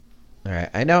All right.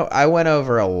 I know I went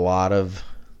over a lot of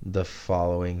the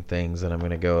following things that I'm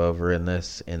going to go over in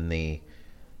the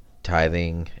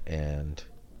tithing and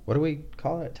what do we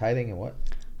call it? Tithing and what?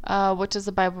 What does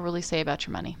the Bible really say about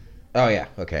your money? Oh, yeah.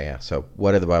 Okay, yeah. So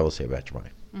what did the Bible say about your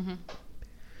money? Mm-hmm.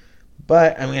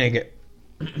 But I'm going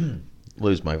to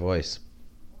lose my voice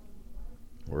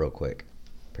real quick,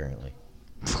 apparently.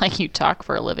 It's like you talk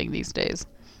for a living these days.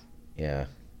 Yeah.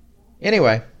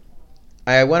 Anyway,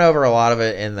 I went over a lot of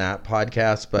it in that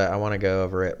podcast, but I want to go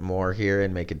over it more here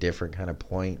and make a different kind of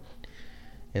point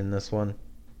in this one.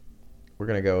 We're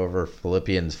going to go over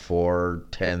Philippians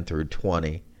 4:10 through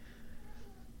 20.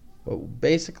 Well,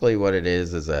 basically what it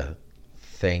is a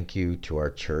thank you to our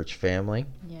church family.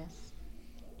 Yes.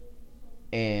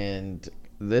 And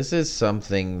this is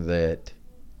something that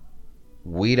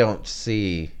we don't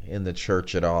see in the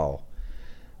church at all.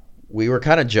 We were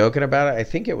kind of joking about it. I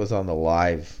think it was on the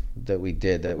live that we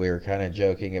did that we were kind of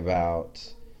joking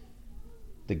about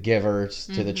the givers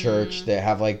to the church that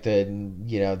have like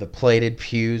the plated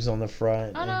pews on the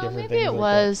front. Oh, and no, different maybe things it like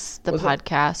was that. the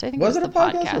podcast. I think Was it it was a the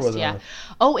podcast or podcast. was it Yeah. a-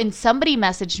 Oh, and somebody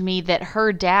messaged me that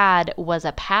her dad was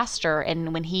a pastor,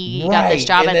 and when he got this Right,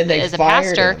 job and then they as a fired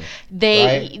pastor, him,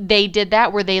 they did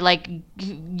that where they like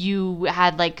you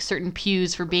had like certain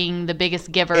pews for being the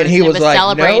biggest giver, And he was like,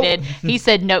 celebrated. "Nope." He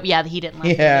said nope. Yeah, he didn't.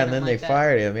 Like Yeah, and then they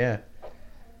fired him. Yeah.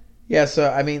 Yeah,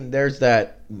 so I mean, there's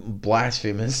that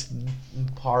blasphemous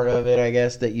part of it, I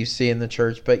guess, that you see in the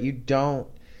church, but you don't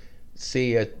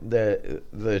see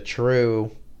the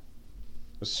true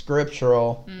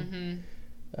scriptural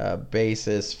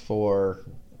basis for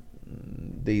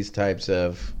these types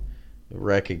of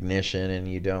recognition,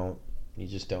 and you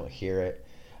just don't hear it.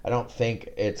 I don't think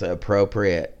it's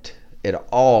appropriate at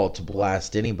all to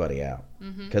blast anybody out,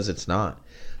 because it's not,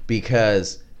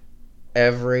 because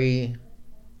every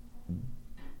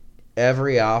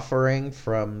offering,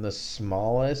 from the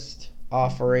smallest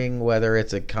offering, whether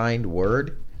it's a kind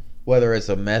word, whether it's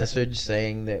a message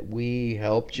saying that we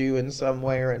helped you in some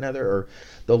way or another, or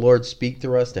the Lord speak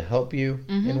through us to help you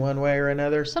in one way or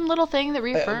another, some little thing that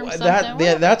reaffirms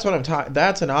something. That's what I'm talking.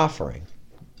 That's an offering.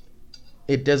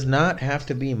 It does not have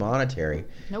to be monetary.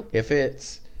 Nope. If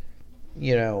it's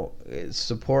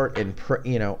support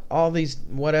and all these,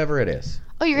 whatever it is.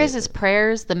 Oh, your guys'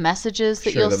 prayers, the messages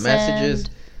that you'll the send. Messages.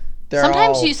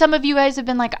 Sometimes some of you guys have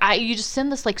been like, you just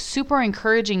send this like super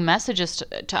encouraging messages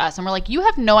to us, and we're like, you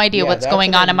have no idea what's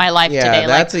going on in my life today.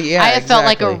 Like, I have felt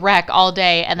like a wreck all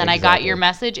day, and then I got your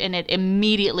message, and it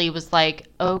immediately was like,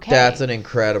 okay. That's an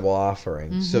incredible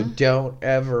offering. So don't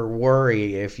ever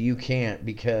worry if you can't,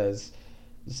 because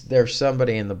there's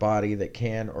somebody in the body that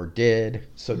can or did.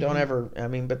 So don't ever. I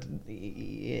mean, but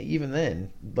even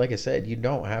then, like I said, you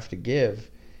don't have to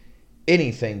give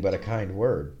anything but a kind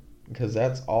word. Because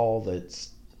that's all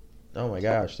that's, oh my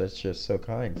gosh, that's just so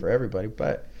kind for everybody.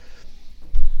 But,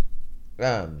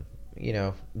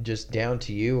 just down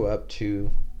to you, up to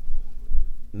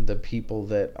the people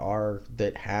that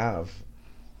have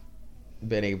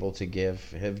been able to give,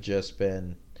 have just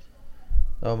been,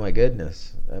 oh my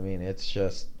goodness. I mean, it's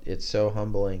so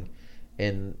humbling.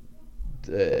 And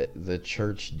the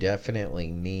church definitely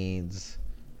needs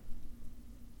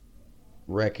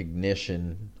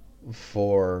recognition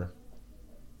for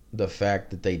the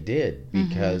fact that they did,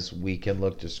 because we can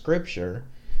look to scripture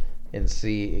and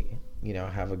see,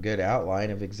 have a good outline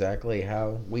of exactly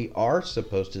how we are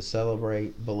supposed to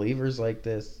celebrate believers like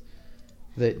this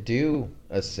that do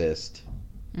assist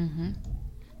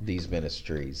these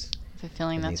ministries. I have a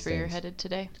feeling that's where you're headed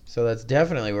today. So that's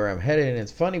definitely where I'm headed. And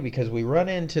it's funny because we run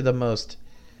into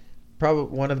probably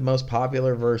one of the most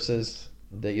popular verses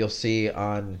that you'll see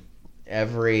on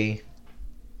every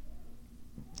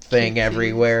thing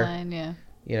everywhere,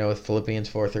 with Philippians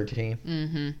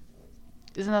 4:13.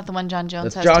 Isn't that the one John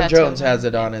Jones has? John Jones has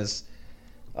it on his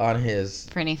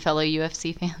for any fellow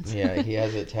UFC fans. Yeah, he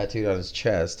has it tattooed on his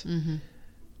chest.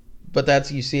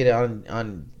 But you see it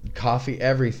on coffee,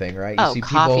 everything, right? You see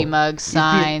coffee mugs,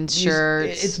 signs,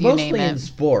 shirts. It's mostly in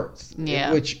sports,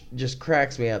 yeah, which just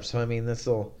cracks me up. So I mean,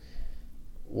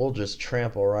 we'll just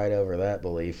trample right over that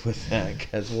belief with that,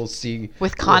 because we'll see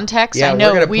with context. Yeah, I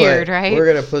know, right? We're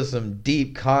gonna put some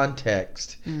deep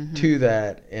context to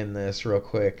that in this real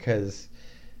quick, because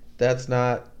that's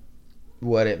not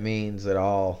what it means at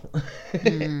all.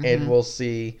 And we'll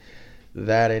see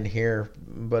that in here,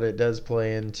 but it does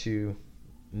play into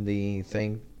the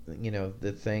thing,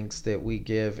 the thanks that we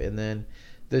give, and then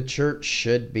the church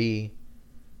should be,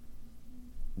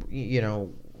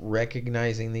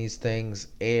 recognizing these things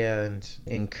and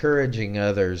encouraging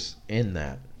others in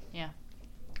that. Yeah.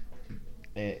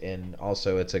 And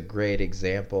also, it's a great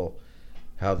example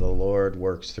how the Lord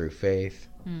works through faith,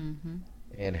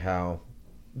 and how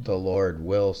the Lord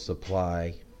will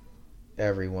supply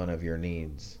every one of your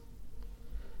needs.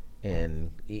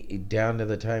 And down to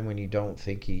the time when you don't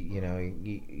think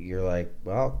you're like,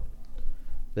 well,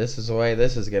 this is the way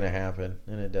this is going to happen,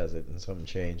 and it doesn't, and something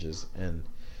changes. And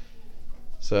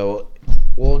so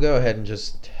we'll go ahead and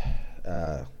just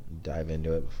dive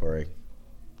into it before I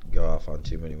go off on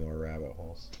too many more rabbit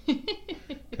holes.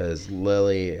 Because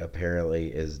Lily apparently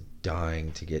is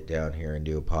dying to get down here and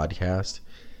do a podcast.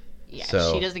 Yeah,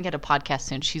 so she doesn't get a podcast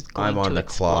soon. She's going to I'm on the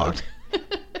explode.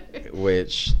 clock.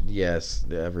 Which, yes,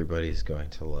 everybody's going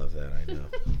to love that, I know.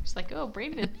 She's like, oh,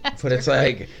 Brandon. But it's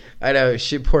like, I know,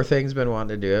 she, poor thing's been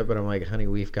wanting to do it, but I'm like, honey,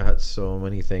 we've got so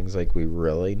many things like we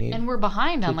really need. And we're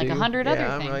behind on like 100 other things.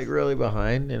 Yeah, I'm like really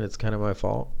behind, and it's kind of my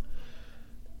fault.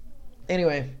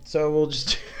 Anyway, so we'll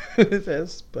just do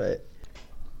this, but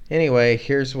anyway,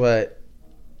 here's what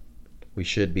we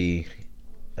should be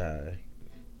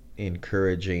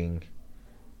encouraging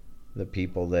the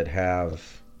people that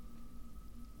have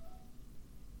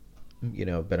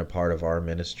been a part of our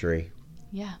ministry.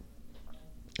 Yeah.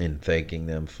 And thanking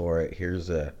them for it. Here's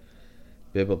a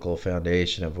biblical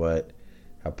foundation of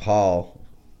how Paul,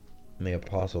 the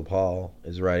Apostle Paul,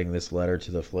 is writing this letter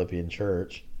to the Philippian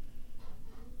church.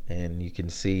 And you can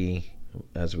see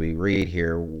as we read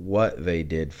here what they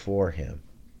did for him.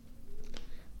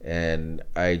 And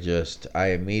I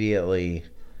immediately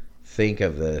think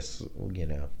of this,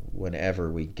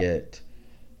 whenever we get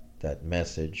that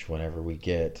message, whenever we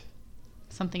get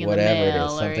something in the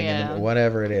mail,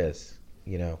 whatever it is,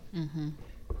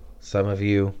 Some of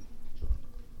you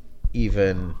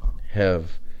even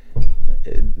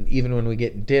when we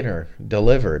get dinner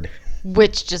delivered,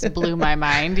 which just blew my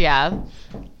mind. Yeah,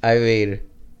 I mean,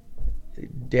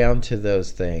 down to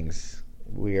those things,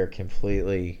 we are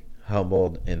completely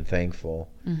humbled and thankful,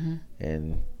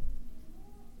 and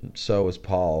so was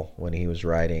Paul when he was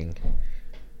writing.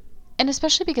 And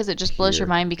especially because it just blows your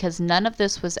mind, because none of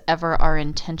this was ever our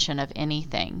intention of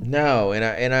anything. No,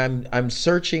 and I'm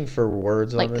searching for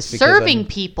words on this. Like serving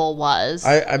people was.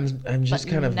 I'm just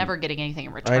kind of never getting anything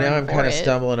in return. I know I'm kind of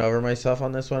stumbling over myself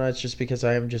on this one. It's just because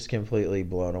I am just completely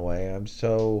blown away.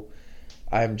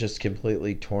 I'm just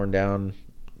completely torn down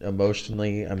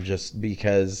emotionally.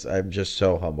 Because I'm just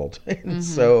so humbled and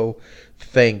so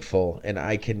thankful, and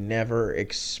I can never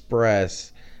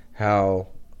express how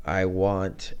I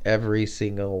want every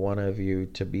single one of you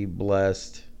to be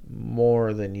blessed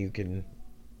more than you can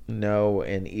know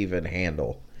and even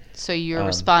handle. So you're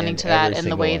responding to that in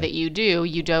the way that you do.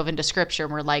 You dove into scripture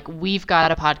and we're like, we've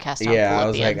got a podcast on Philippians. I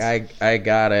was like, I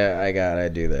gotta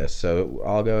do this. So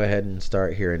I'll go ahead and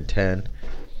start here in 10.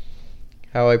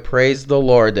 How I praise the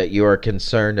Lord that you are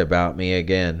concerned about me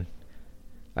again.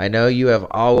 I know you have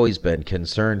always been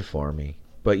concerned for me,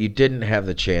 but you didn't have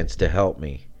the chance to help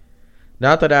me.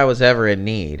 Not that I was ever in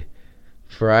need,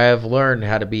 for I have learned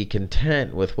how to be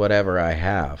content with whatever I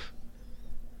have.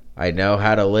 I know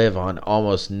how to live on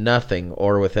almost nothing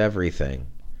or with everything.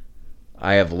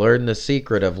 I have learned the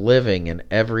secret of living in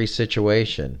every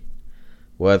situation,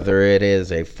 whether it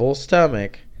is a full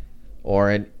stomach or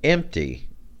an empty,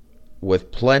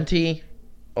 with plenty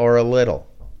or a little.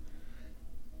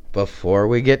 Before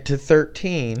we get to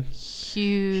 13,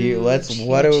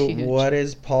 what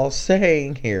is Paul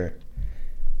saying here?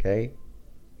 Okay,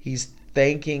 he's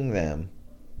thanking them,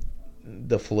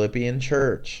 the Philippian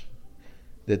church,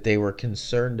 that they were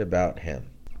concerned about him.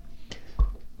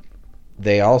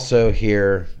 They also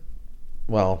hear,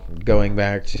 going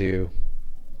back to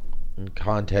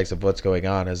context of what's going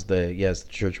on, is the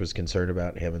church was concerned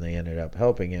about him and they ended up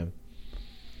helping him.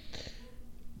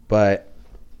 But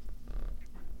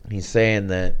he's saying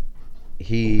that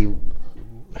he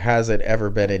hasn't ever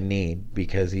been in need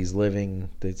because he's living.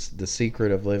 It's the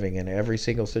secret of living in every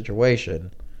single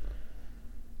situation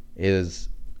is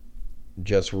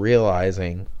just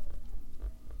realizing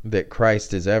that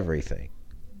Christ is everything,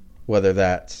 whether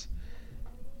that's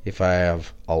if I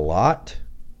have a lot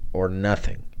or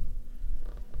nothing.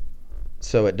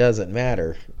 So it doesn't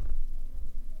matter.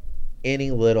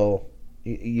 Any little,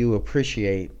 you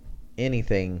appreciate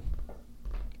anything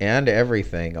and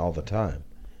everything all the time.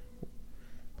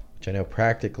 Which I know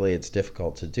practically it's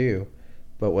difficult to do,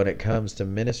 but when it comes to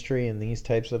ministry and these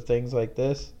types of things like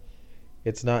this,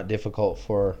 it's not difficult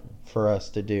for us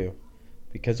to do,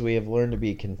 because we have learned to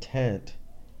be content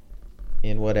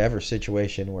in whatever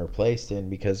situation we're placed in,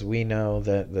 because we know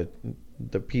that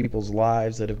the people's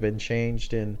lives that have been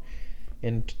changed in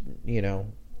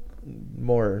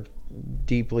more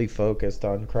deeply focused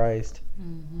on Christ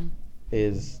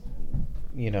is,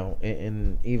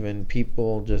 and even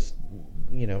people just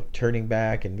turning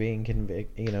back and being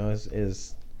convicted,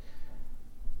 is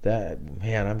that,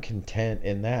 man, I'm content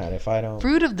in that. If I don't,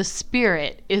 fruit of the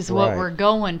Spirit is what we're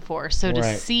going for. So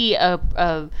to see a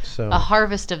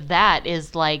harvest of that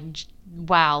is like,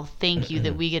 wow, thank you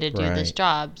that we get to do this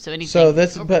job. So anything. So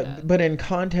that's but in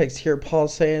context here,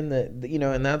 Paul's saying that,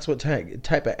 and that's what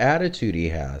type of attitude he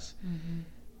has,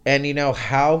 and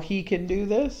how he can do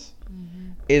this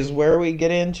is where we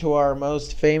get into our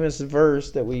most famous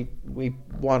verse that we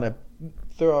want to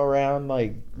throw around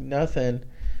like nothing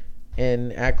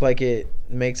and act like it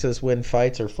makes us win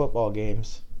fights or football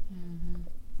games.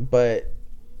 But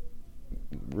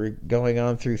we're going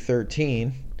on through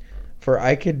 13. For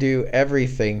I could do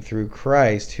everything through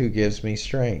Christ who gives me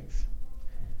strength.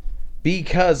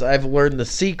 Because I've learned the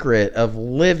secret of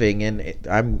living, and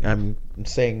I'm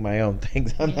saying my own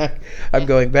things. I'm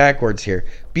going backwards here.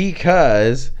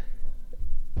 Because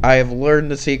I have learned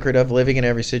the secret of living in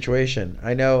every situation.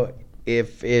 I know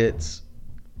if it's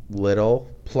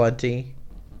little, plenty,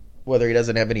 whether he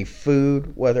doesn't have any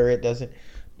food, whether it doesn't,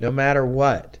 no matter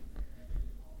what,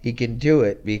 he can do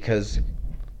it because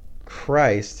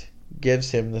Christ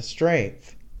gives him the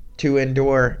strength to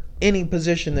endure any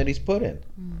position that he's put in,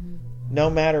 no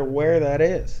matter where that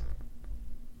is.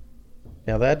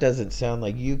 Now that doesn't sound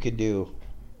like you could do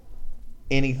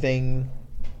anything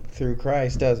through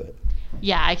Christ, does it?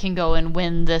 Yeah, I can go and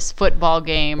win this football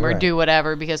game or do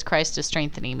whatever because Christ is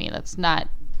strengthening me. That's not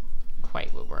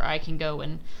quite what I can go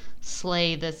and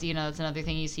slay this, that's another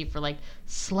thing you see for like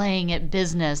slaying at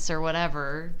business or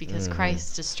whatever because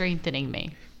Christ is strengthening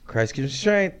me. Christ gives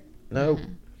strength. Nope.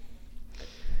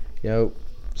 Nope.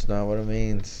 It's not what it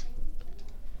means.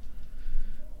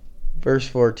 Verse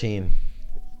 14.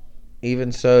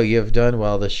 Even so, you have done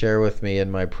well to share with me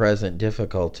in my present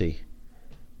difficulty.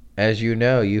 As you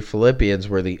know, you Philippians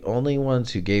were the only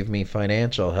ones who gave me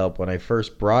financial help when I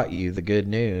first brought you the good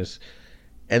news,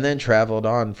 and then traveled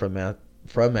on from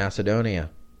Macedonia.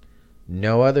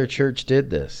 No other church did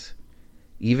this.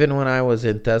 Even when I was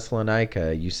in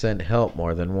Thessalonica, you sent help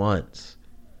more than once.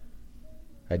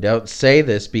 I don't say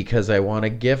this because I want a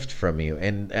gift from you.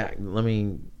 And let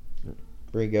me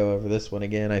go over this one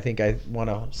again. I think I want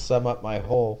to sum up my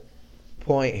whole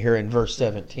point here in verse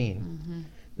 17.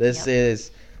 This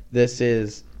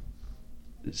is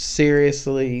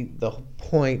seriously the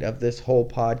point of this whole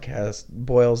podcast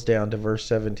boils down to verse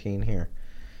 17 here.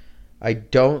 I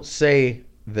don't say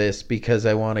this because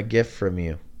I want a gift from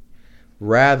you.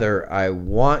 Rather, I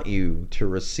want you to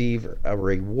receive a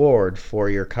reward for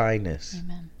your kindness.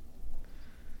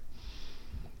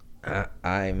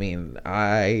 Amen.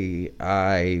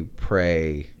 I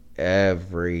pray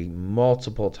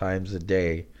multiple times a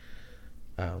day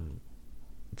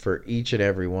for each and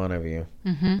every one of you.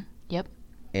 Yep.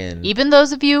 And even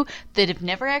those of you that have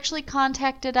never actually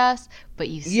contacted us, but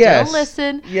you still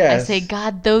listen, I say,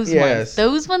 God, those ones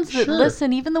that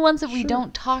listen, even the ones that we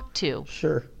don't talk to.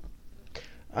 Sure.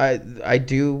 I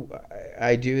do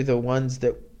the ones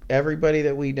that everybody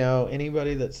that we know,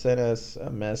 anybody that sent us a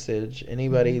message,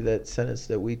 anybody that sent us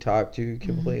that we talked to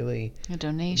completely, a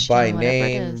donation by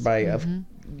name,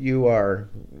 you are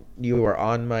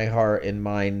on my heart and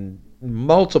mind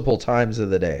multiple times of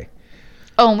the day.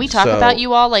 Oh, and we talk about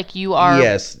you all like you are.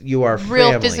 Yes, you are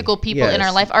real family. Physical people in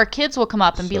our life. Our kids will come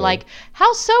up and be like,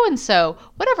 "How's so and so?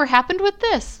 Whatever happened with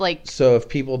this?" Like, so if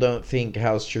people don't think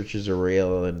house churches are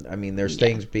real, and I mean, there's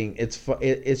things being.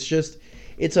 It's just,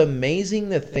 it's amazing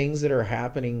the things that are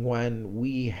happening when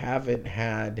we haven't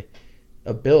had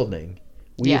a building.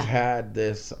 We've had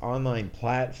this online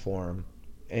platform,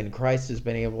 and Christ has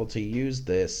been able to use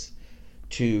this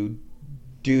to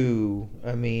do,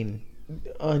 I mean,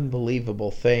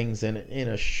 unbelievable things in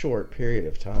a short period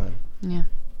of time. Yeah.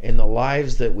 And the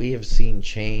lives that we have seen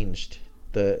changed,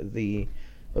 the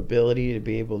ability to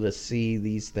be able to see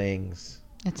these things.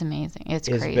 It's amazing. It's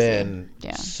crazy. It's been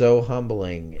so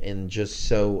humbling and just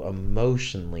so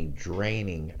emotionally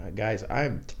draining. Guys,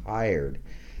 I'm tired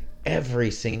every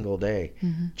single day,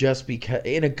 just because,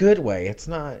 in a good way. It's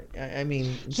not, I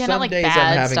mean, some days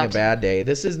I'm having a bad day.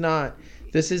 This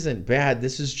isn't bad.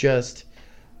 This is just,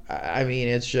 I mean,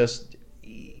 it's just,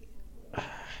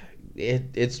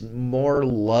 it's more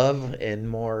love and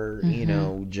more,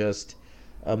 just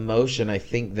emotion, I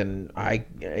think, than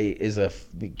as a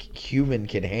human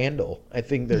can handle. I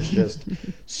think there's just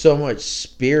so much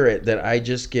spirit that I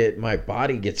just get, my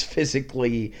body gets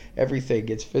everything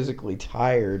gets physically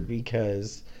tired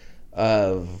because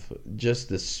of just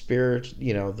the spirit,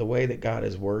 the way that God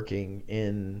is working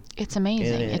in. It's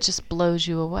amazing. It just blows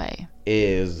you away.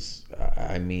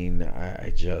 I mean,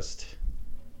 I just,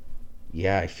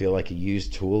 yeah, I feel like a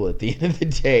used tool at the end of the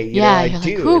day. You know, I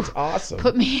do. Like, it's awesome.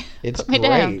 Put me great.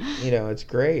 Down. You know, it's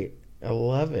great. I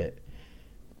love it.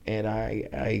 And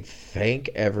I thank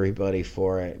everybody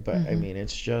for it. But I mean,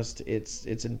 it's just,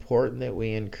 it's important that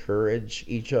we encourage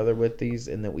each other with these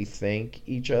and that we thank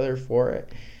each other for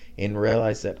it and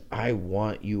realize that I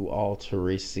want you all to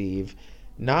receive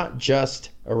not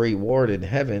just a reward in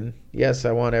heaven. Yes,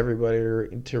 I want everybody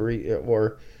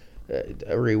to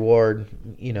a reward,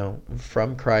 you know,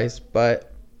 from Christ,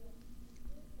 but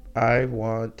I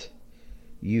want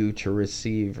you to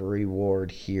receive a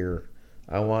reward here.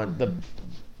 I want the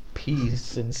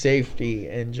peace and safety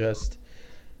and just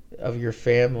of your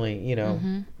family, you know,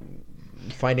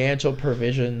 financial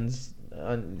provisions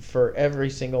for every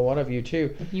single one of you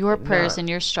too. Your prayers and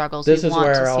your struggles. This is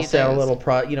where I'll say a little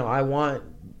I want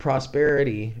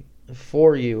prosperity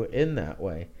for you in that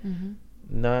way.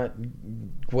 Not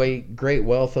great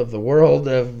wealth of the world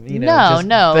of, you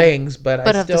know, things, but I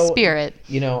still, of the spirit.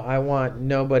 You know, I want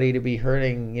nobody to be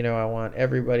hurting. You know, I want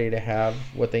everybody to have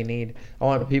what they need. I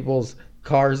want people's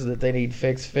cars that they need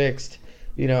fixed.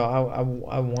 You know,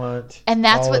 I want. And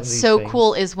that's what's so things.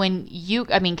 Cool is when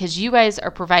because you guys are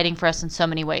providing for us in so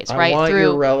many ways, right? I want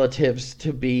your relatives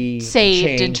to be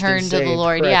saved and turned to the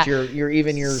Lord. Correct. Yeah,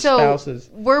 your spouses.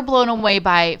 We're blown away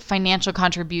by financial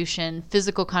contribution,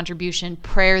 physical contribution,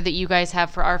 prayer that you guys have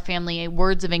for our family,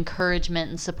 words of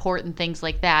encouragement and support and things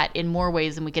like that in more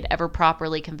ways than we could ever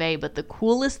properly convey. But the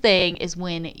coolest thing is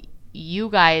when you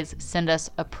guys send us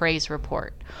a praise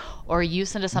report. Or you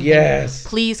send us something,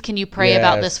 please can you pray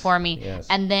about this for me? Yes.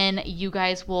 And then you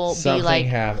guys will something be like,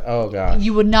 oh gosh.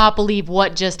 You would not believe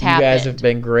what just happened. You guys have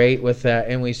been great with that,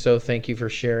 and we so thank you for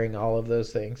sharing all of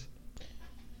those things.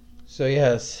 So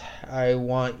yes, I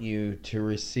want you to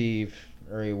receive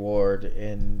a reward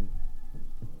and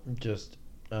just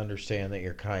understand that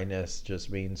your kindness just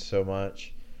means so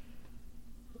much.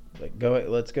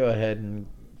 Let's go ahead and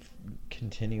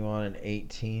continue on in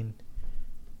 18.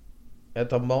 At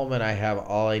the moment I have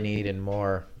all I need and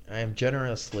more. I am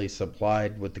generously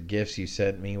supplied with the gifts you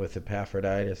sent me with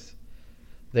Epaphroditus.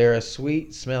 They are a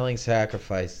sweet-smelling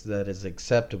sacrifice that is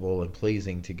acceptable and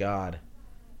pleasing to God.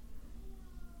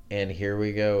 And here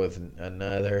we go with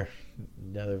another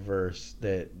verse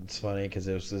that it's funny because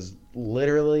this is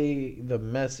literally the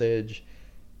message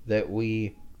that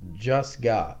we just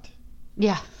got.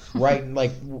 Yeah. Right,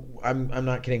 like I'm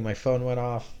not kidding. My phone went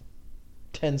off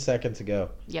 10 seconds ago.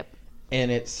 Yep. And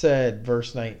it said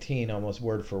verse 19 almost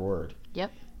word for word.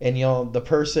 Yep. And the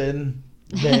person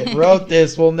that wrote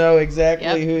this will know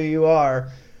exactly who you are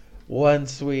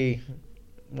once I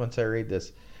read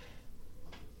this.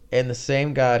 And the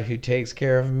same God who takes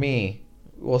care of me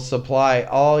will supply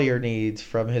all your needs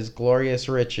from his glorious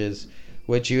riches,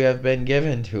 which you have been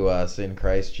given to us in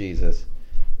Christ Jesus.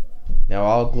 Now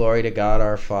all glory to God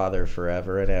our Father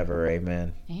forever and ever.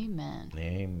 Amen. Amen.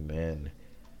 Amen.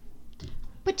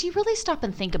 But do you really stop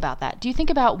and think about that? Do you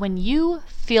think about when you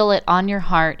feel it on your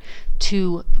heart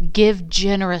to give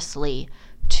generously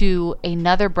to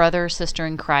another brother or sister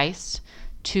in Christ,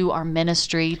 to our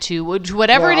ministry, to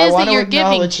whatever it is that you're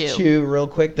giving to? Too, real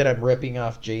quick, that I'm ripping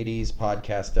off JD's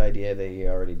podcast idea that he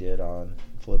already did on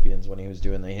Philippians when he was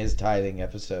doing his tithing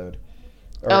episode.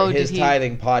 Or his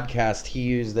tithing podcast. He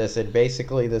used this, and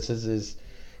basically this is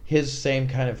his same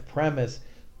kind of premise,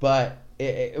 but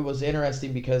it was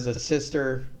interesting because a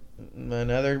sister,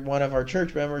 another one of our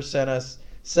church members,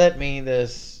 sent me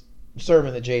this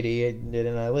sermon that JD did,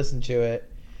 and I listened to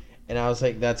it, and I was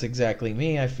like, "That's exactly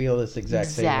me. I feel this exact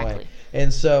same way."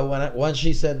 And so once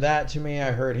she said that to me,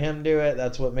 I heard him do it.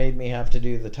 That's what made me have to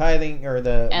do the tithing or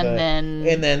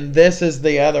and then this is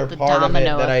the other part of it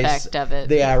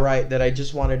that I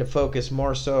just wanted to focus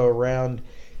more so around.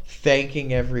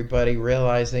 Thanking everybody,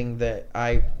 realizing that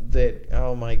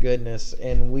oh my goodness,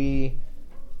 and we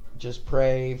just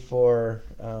pray for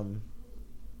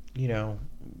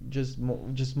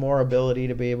just more ability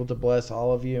to be able to bless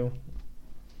all of you,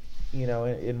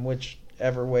 in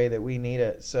whichever way that we need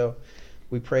it. So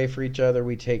we pray for each other,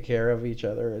 we take care of each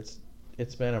other.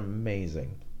 It's been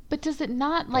amazing. But does it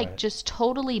not just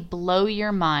totally blow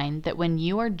your mind that when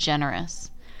you are generous,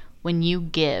 when you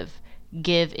give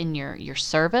in your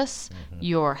service,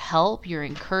 your help, your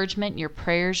encouragement, your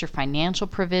prayers, your financial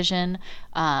provision,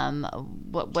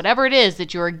 whatever it is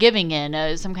that you're giving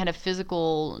in, some kind of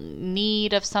physical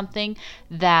need of something,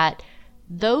 that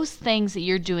those things that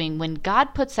you're doing, when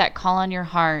God puts that call on your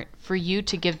heart for you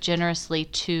to give generously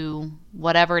to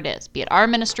whatever it is, be it our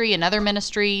ministry, another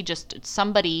ministry, just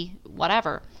somebody,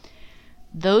 whatever,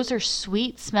 those are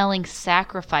sweet-smelling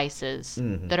sacrifices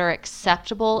that are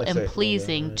acceptable and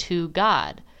pleasing to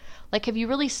God. Like, have you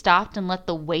really stopped and let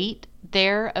the weight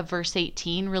there of verse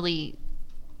 18 really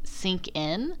sink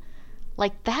in?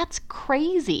 Like, that's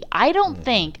crazy. I don't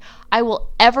think I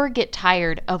will ever get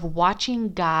tired of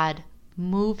watching God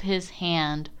move his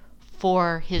hand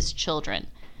for his children.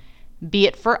 Be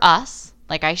it for us,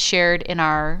 like I shared in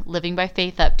our Living by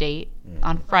Faith update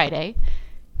on Friday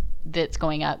that's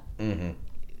going up.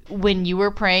 When you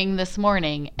were praying this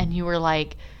morning and you were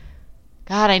like,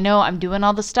 God, I know I'm doing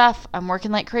all the stuff. I'm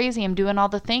working like crazy. I'm doing all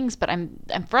the things, but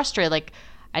I'm frustrated. Like,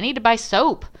 I need to buy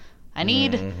soap. I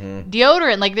need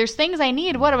deodorant. Like, there's things I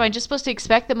need. What, am I just supposed to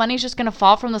expect that money's just going to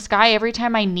fall from the sky every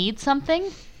time I need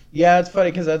something? Yeah, it's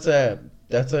funny because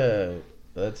that's a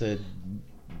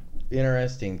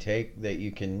interesting take that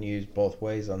you can use both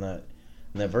ways on that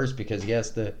verse, because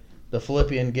yes, the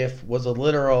Philippian gift was a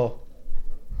literal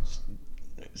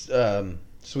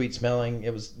sweet smelling.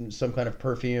 It was some kind of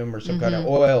perfume or some kind of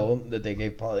oil that they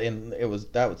gave Paul, and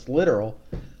that was literal,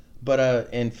 but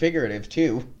and figurative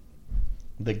too.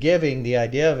 The giving, the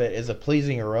idea of it is a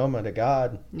pleasing aroma to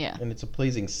God. Yeah. And it's a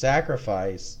pleasing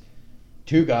sacrifice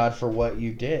to God for what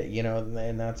you did,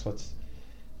 and that's what's,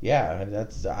 yeah,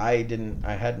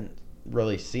 I hadn't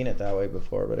really seen it that way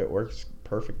before, but it works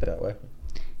perfect that way.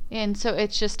 And so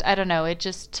it's just, I don't know, it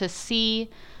just to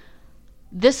see,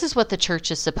 this is what the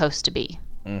church is supposed to be.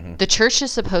 The church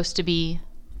is supposed to be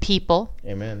people.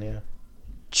 Amen, yeah.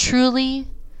 Truly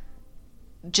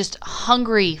just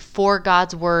hungry for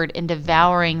God's word and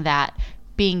devouring that,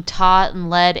 being taught and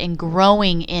led and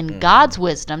growing in God's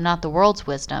wisdom, not the world's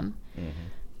wisdom,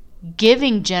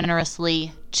 giving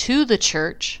generously to the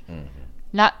church,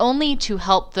 not only to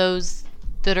help those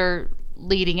that are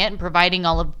leading it and providing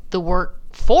all of the work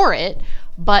for it,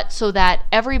 but so that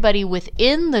everybody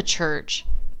within the church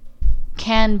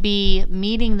can be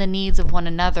meeting the needs of one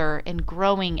another and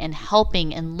growing and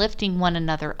helping and lifting one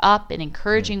another up and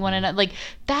encouraging one another. Like,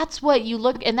 that's what you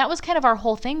look, and that was kind of our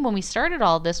whole thing when we started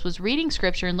all this, was reading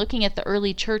scripture and looking at the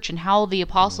early church and how the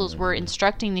apostles were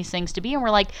instructing these things to be, and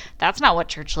we're like, that's not what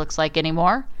church looks like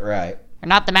anymore. Right. Or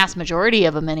not the mass majority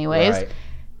of them anyways. Right.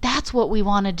 That's what we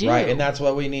want to do. Right, and that's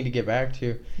what we need to get back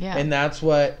to. Yeah. And that's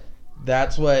what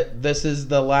this is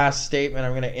the last statement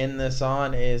I'm going to end this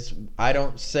on, is I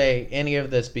don't say any of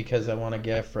this because I want a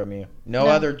gift from you. No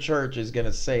other church is going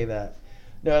to say that.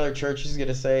 No other church is going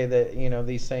to say that,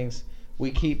 these things,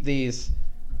 we keep these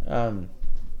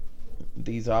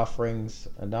offerings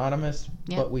anonymous,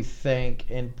 but we thank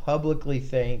and publicly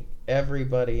thank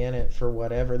everybody in it for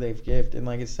whatever they've given. And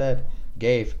like I said,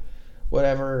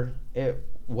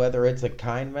 whether it's a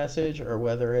kind message or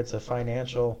whether it's a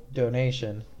financial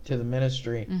donation to the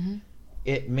ministry,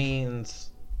 it means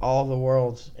all the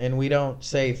world. And we don't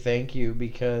say thank you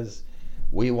because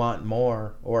we want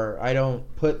more, or I don't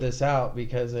put this out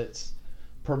because it's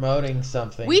promoting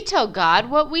something. We tell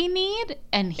God what we need,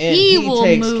 and he will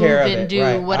move and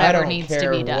do whatever needs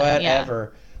to be done.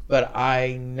 Whatever. Yeah. But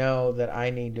I know that I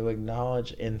need to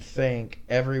acknowledge and thank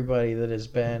everybody that has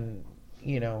been,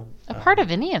 a part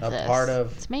of any of this.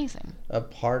 It's amazing. A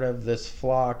part of this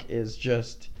flock is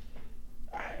just,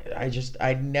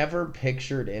 I never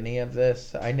pictured any of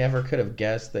this. I never could have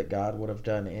guessed that God would have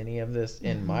done any of this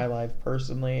in my life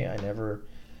personally. I never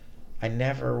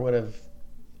would have.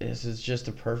 This is just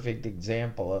a perfect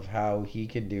example of how he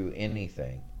can do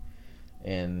anything.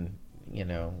 And,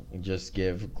 just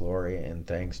give glory and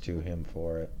thanks to him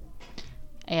for it.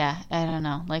 Yeah, I don't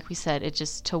know. Like we said, it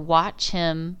just, to watch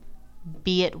him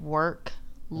be at work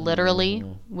literally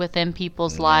within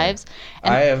people's lives.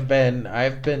 And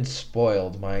I've been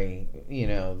spoiled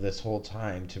this whole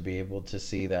time to be able to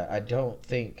see that. I don't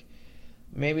think,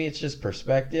 maybe it's just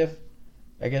perspective.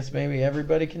 I guess maybe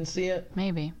everybody can see it.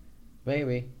 Maybe,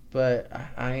 but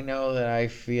I know that I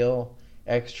feel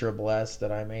extra blessed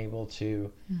that I'm able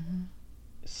to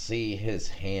see his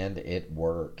hand at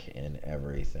work in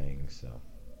everything. So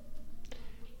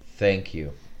thank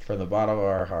you. From the bottom of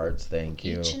our hearts, thank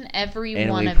you. Each and every one of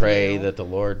you. And we pray that the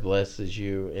Lord blesses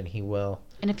you, and he will.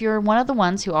 And if you're one of the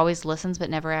ones who always listens but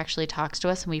never actually talks to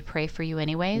us, and we pray for you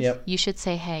anyways, you should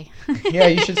say hey. Yeah,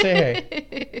 you should say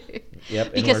hey.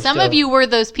 Yep. Because some of you were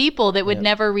those people that would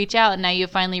never reach out, and now you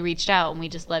finally reached out, and we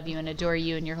just love you and adore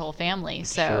you and your whole family.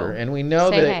 So sure. And we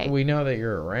know that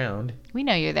you're around. We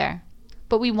know you're there.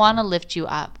 But we want to lift you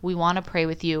up. We want to pray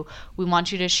with you. We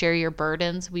want you to share your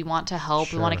burdens. We want to help.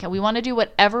 Sure. We want to do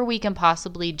whatever we can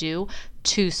possibly do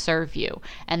to serve you.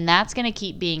 And that's going to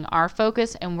keep being our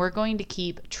focus, and we're going to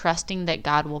keep trusting that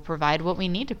God will provide what we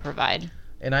need to provide.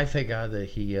 And I thank God that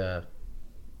he has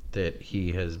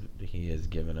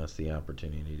given us the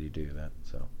opportunity to do that.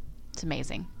 So it's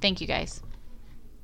amazing. Thank you guys.